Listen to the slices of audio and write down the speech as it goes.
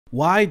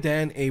Why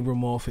Dan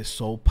Abramov is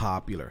so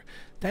popular.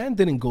 Dan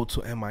didn't go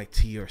to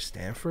MIT or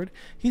Stanford.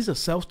 He's a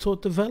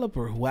self-taught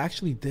developer who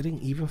actually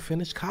didn't even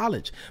finish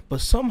college,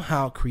 but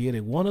somehow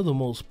created one of the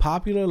most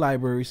popular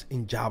libraries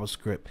in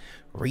JavaScript,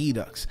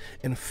 Redux.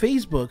 And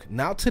Facebook,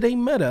 now today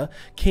Meta,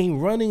 came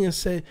running and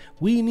said,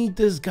 we need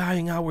this guy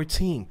in our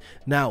team.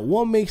 Now,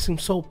 what makes him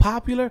so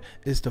popular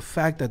is the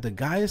fact that the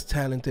guy is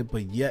talented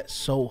but yet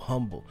so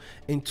humble.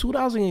 In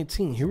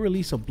 2018, he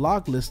released a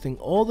blog listing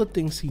all the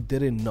things he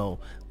didn't know,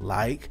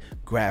 like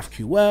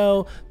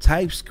GraphQL,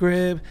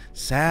 TypeScript,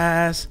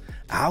 SAS,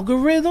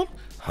 algorithm,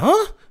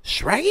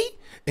 Shraggy?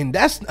 And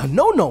that's a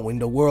no-no in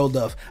the world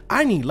of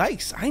I need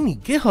likes, I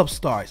need GitHub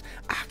stars,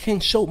 I can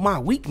show my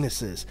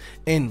weaknesses.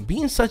 And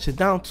being such a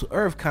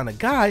down-to-earth kind of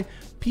guy,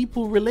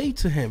 people relate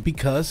to him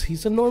because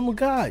he's a normal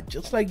guy,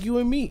 just like you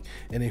and me.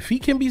 And if he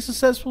can be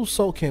successful,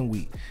 so can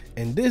we.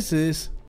 And this is